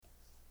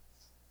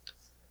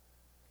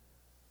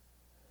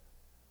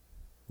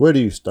Where do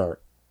you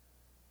start?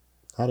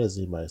 How does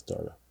anybody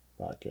start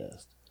a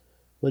podcast?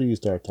 What do you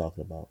start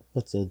talking about?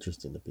 What's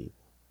interesting to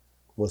people?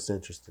 What's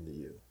interesting to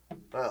you? I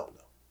don't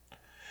know.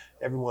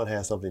 Everyone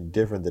has something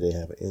different that they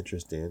have an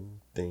interest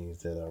in,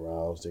 things that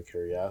arouse their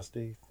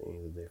curiosity,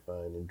 things that they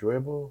find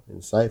enjoyable,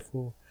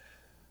 insightful,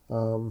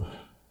 um,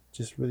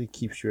 just really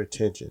keeps your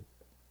attention.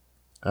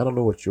 I don't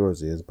know what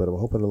yours is, but I'm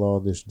hoping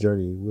along this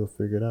journey we'll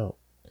figure it out.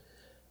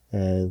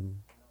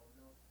 And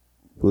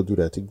we'll do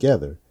that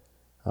together.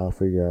 I'll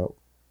figure out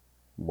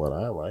what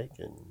I like,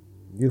 and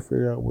you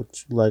figure out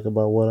what you like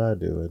about what I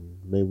do, and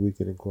maybe we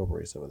can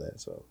incorporate some of that.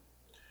 So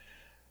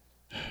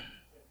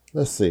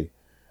let's see.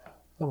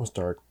 I'm gonna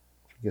start.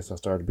 I guess I'll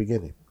start at the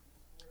beginning.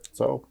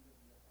 So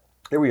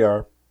here we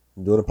are,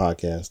 I'm doing a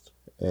podcast,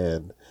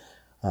 and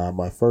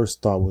my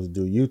first thought was to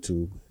do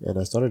YouTube, and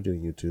I started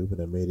doing YouTube,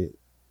 and I made it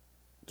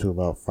to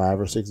about 5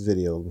 or 6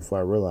 videos before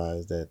I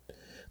realized that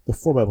the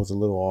format was a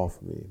little off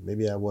for me.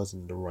 Maybe I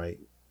wasn't in the right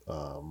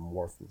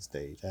morphing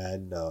stage. I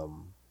hadn't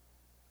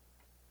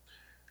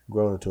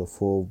grown into a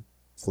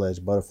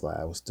full-fledged butterfly.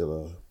 I was still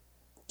a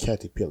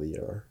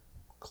caterpillar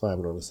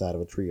climbing on the side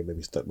of a tree or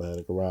maybe stuck behind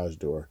a garage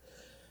door.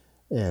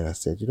 And I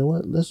said, you know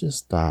what? Let's just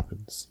stop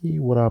and see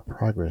what our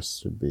progress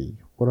should be,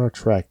 what our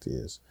track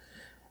is.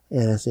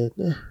 And I said,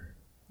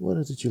 what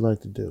is it you like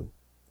to do?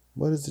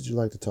 What is it you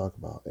like to talk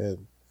about?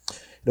 And,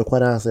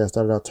 quite honestly, I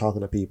started out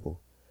talking to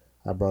people.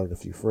 I brought in a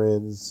few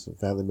friends, some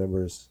family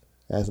members,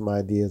 asked them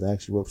ideas. I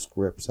actually wrote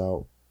scripts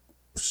out,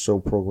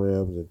 show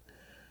programs,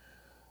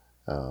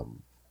 and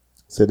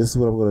said, this is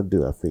what I'm going to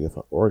do. I figure if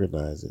I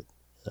organize it,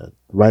 I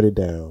write it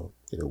down,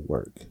 it'll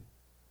work.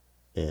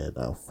 And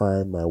I'll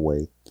find my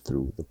way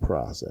through the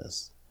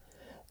process.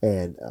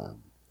 And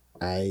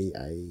I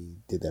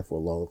did that for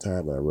a long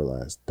time, and I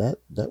realized that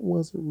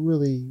wasn't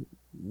really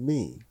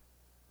me.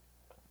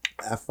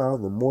 I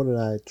found the more that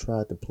I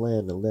tried to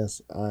plan, the less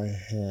I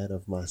had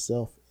of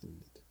myself in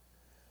it.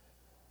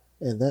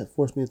 And that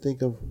forced me to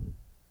think of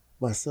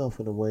myself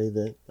in a way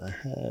that I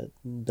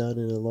hadn't done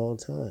in a long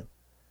time.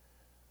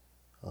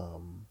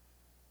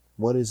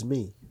 What is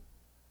me?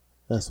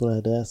 That's what I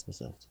had to ask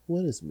myself.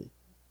 What is me?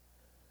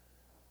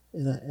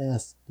 And I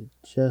asked it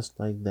just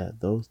like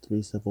that, those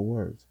 3 simple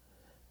words.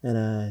 And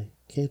I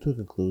came to a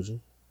conclusion,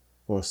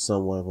 or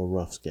somewhat of a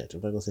rough sketch. I'm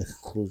not going to say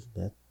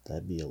conclusion,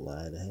 that'd be a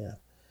lie and a half.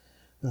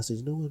 And I said,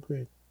 you know what,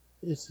 Greg?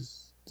 This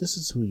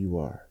is who you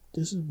are.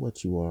 This is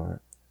what you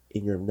are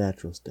in your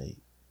natural state.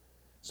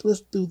 So let's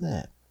do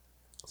that.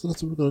 So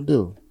that's what we're going to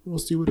do. We'll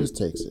see where this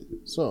takes it.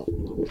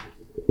 So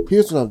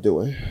here's what I'm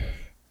doing.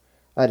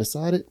 I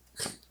decided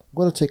I'm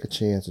going to take a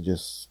chance and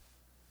just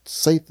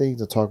say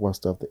things and talk about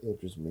stuff that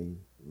interests me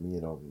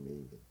and only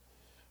me.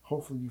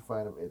 Hopefully you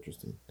find them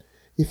interesting.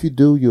 If you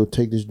do, you'll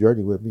take this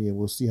journey with me and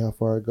we'll see how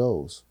far it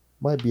goes.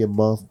 Might be a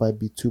month, might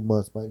be 2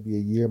 months, might be a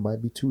year,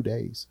 might be 2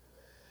 days.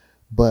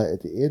 But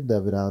at the end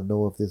of it, I'll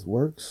know if this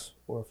works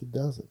or if it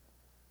doesn't.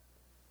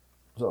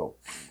 So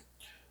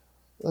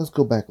let's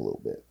go back a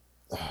little bit.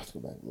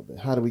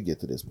 How do we get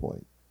to this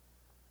point?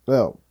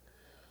 Well,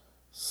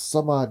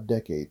 some odd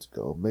decades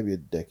ago, maybe a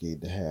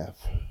decade and a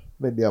half,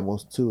 maybe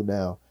almost 2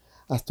 now,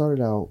 I started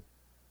out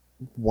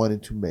wanting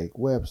to make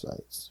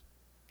websites.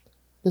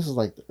 This is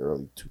like the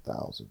early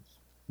 2000s,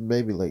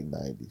 maybe late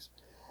 90s.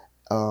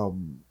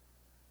 And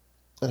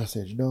I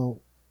said,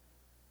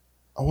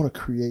 I want to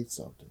create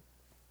something.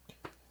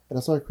 And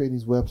I started creating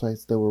these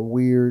websites that were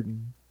weird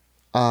and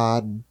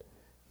odd. And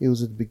it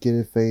was at the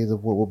beginning phase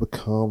of what will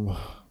become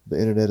the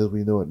internet as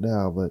we know it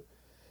now. But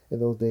in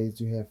those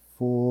days, you had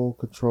full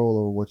control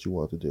over what you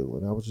want to do.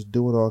 And I was just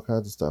doing all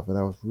kinds of stuff. And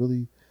I was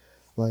really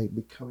like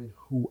becoming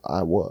who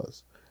I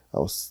was. I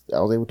was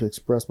able to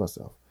express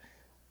myself.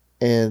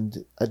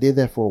 And I did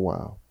that for a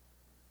while.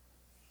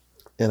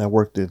 And I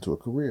worked into a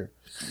career.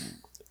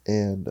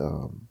 And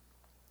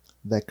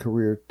that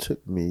career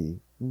took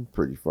me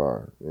pretty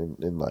far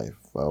in life.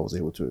 I was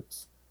able to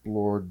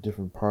explore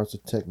different parts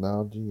of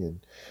technology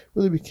and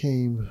really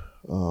became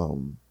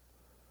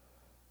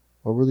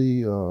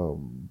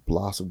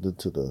blossomed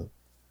into the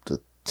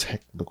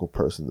technical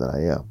person that I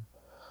am.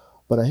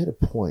 But I hit a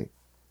point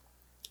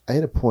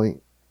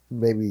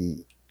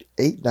maybe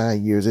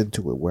 8-9 years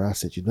into it where I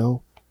said,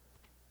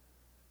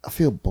 I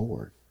feel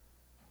bored.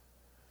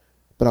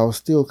 But I was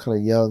still kind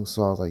of young,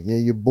 so I was like, yeah,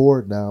 you're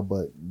bored now,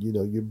 but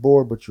you're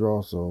bored, but you're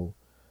also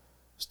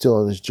still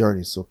on this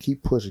journey. So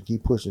keep pushing,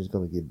 it's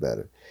gonna get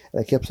better.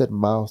 And I kept setting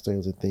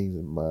milestones and things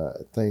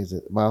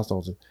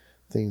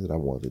that I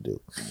wanted to do.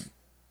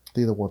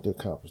 Things I want to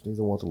accomplish, things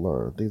I want to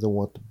learn, things I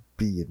want to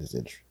be in this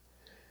industry.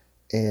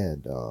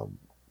 And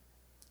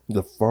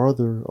the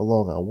farther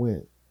along I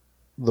went,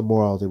 the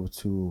more I was able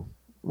to,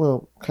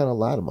 kind of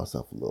lie to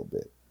myself a little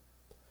bit.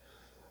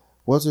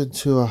 Wasn't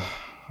until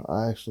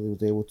I actually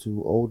was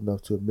old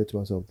enough to admit to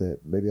myself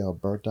that maybe I was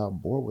burnt out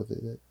and bored with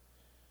it, that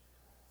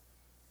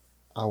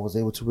I was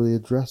able to really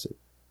address it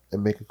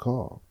and make a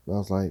call. And I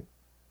was like,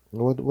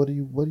 what do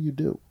you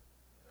do?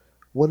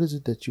 What is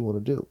it that you want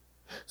to do?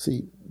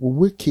 See, when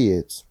we're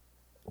kids,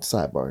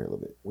 sidebar here a little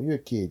bit. When you're a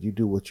kid, you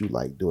do what you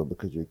like doing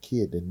because you're a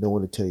kid, and no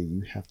one to tell you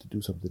you have to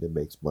do something that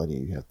makes money.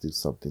 You have to do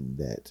something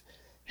that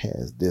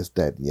has this,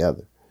 that, and the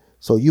other.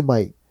 So you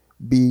might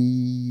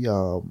be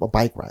a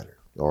bike rider,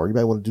 or you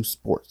might want to do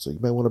sports. So you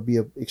might want to be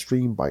an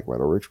extreme bike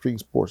rider or extreme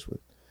sportsman,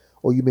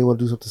 or you may want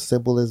to do something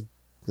simple as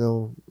I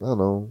don't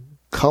know,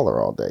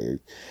 color all day.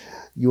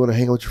 You want to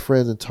hang out with your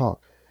friends and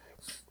talk.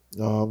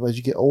 As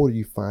you get older,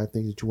 you find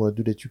things that you want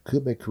to do that you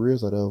could make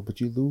careers out of,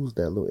 but you lose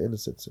that little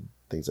innocence and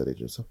things like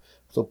that.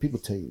 So people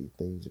tell you these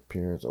things, your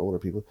parents, older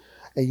people,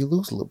 and you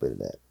lose a little bit of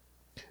that.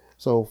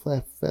 So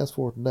fast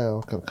forward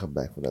now, kind of come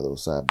back from that little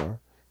sidebar.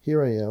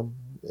 Here I am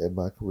in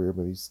my career,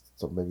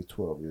 maybe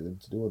 12 years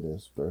into doing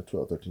this, or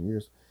 12, 13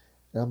 years,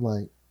 and I'm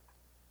like,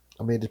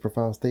 I made this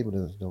profound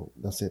statement, and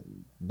I said,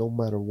 no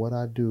matter what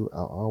I do, I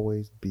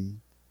always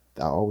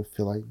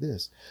feel like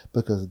this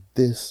because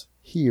this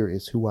here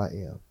is who I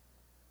am.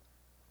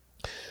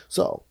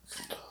 So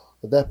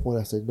at that point,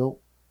 I said,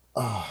 nope,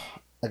 I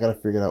gotta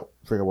figure out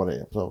what I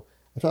am. So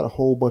I tried a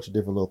whole bunch of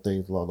different little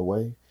things along the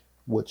way,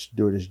 which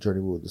during this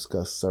journey we'll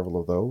discuss several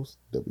of those.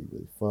 They'll be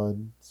really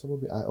fun. Some will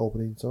be eye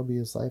opening. Some will be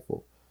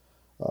insightful.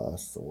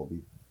 Some will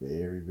be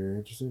very, very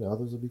interesting.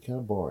 Others will be kind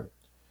of boring.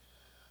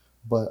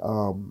 But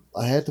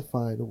I had to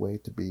find a way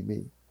to be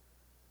me.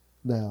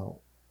 Now,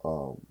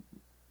 um,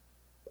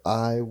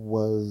 I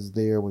was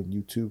there when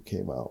YouTube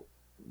came out.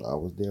 I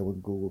was there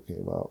when Google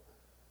came out,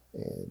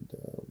 and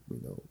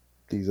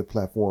these are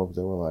platforms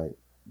that were like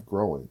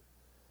growing,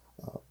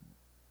 uh,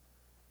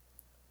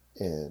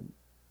 and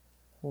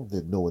I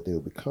didn't know what they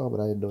would become,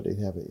 and I didn't know they'd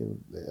have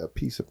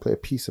play a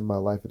piece in my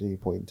life at any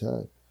point in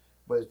time.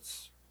 But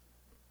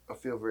I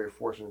feel very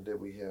fortunate that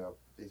we have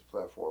these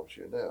platforms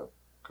here now,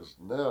 because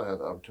now I have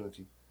the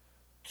opportunity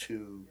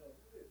to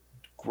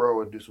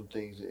grow and do some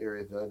things in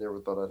areas that I never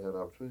thought I'd have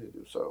an opportunity to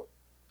do. So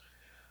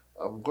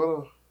I'm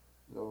you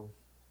know,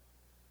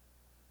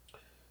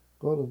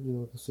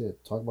 like I said,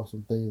 talk about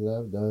some things that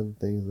I've done,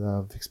 things that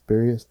I've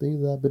experienced,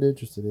 things that I've been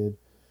interested in.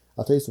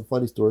 I'll tell you some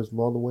funny stories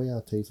along the way.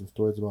 I'll tell you some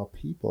stories about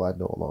people I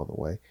know along the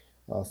way,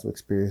 some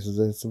experiences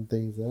and some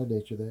things of that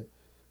nature that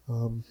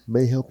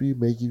may help you,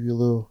 may give you a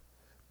little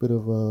bit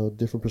of a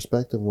different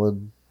perspective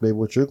on maybe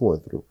what you're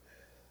going through.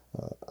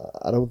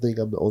 I don't think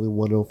I'm the only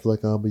one. I don't feel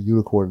like I'm a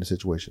unicorn in the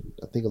situation.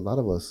 I think a lot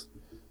of us,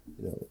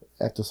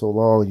 after so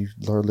long, you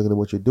learn looking at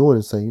what you're doing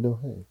and say,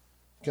 hey,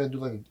 kind of do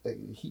like a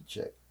heat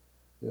check.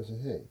 Say,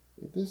 hey,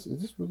 is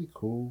this really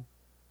cool?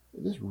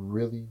 Is this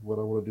really what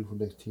I want to do for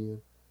the next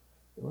 10?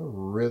 Am I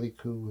really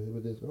cool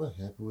with this? Am I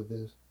happy with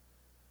this?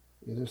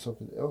 Is there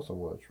something else I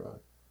want to try?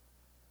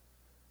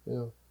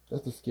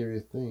 That's the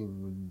scariest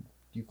thing when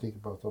you think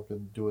about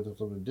doing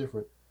something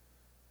different.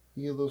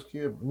 You get a little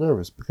scared,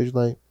 nervous because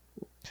you're like,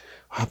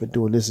 I've been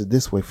doing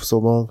this way for so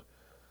long.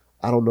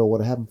 I don't know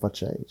what'll happen if I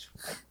change.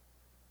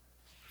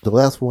 So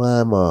that's why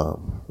I'm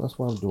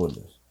doing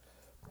this.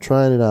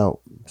 Trying it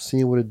out,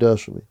 seeing what it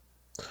does for me.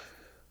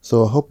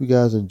 So I hope you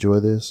guys enjoy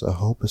this. I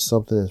hope it's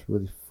something that's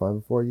really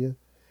fun for you.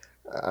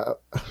 I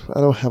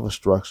don't have a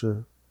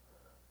structure.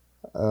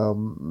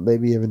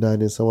 Maybe every now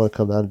and then someone will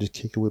come down and just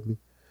kick it with me.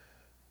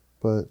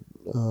 But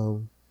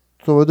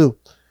so I do.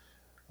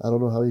 I don't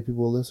know how many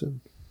people will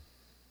listen.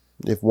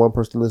 If one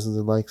person listens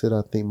and likes it,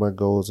 I think my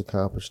goal is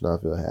accomplished and I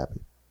feel happy.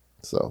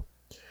 So,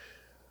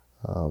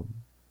 um,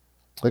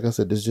 like I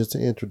said, this is just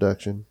an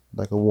introduction,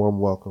 like a warm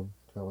welcome,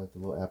 kind of like the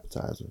little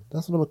appetizer.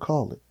 That's what I'm going to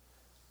call it.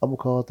 I'm going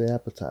to call it the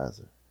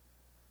appetizer.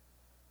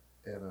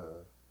 And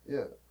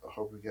yeah, I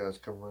hope you guys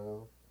come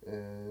around.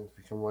 And if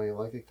you come around and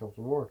you like it, come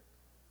some more.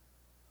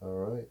 All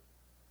right.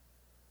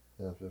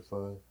 That's been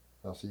fun.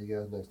 I'll see you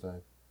guys next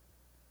time.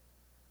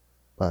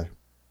 Bye.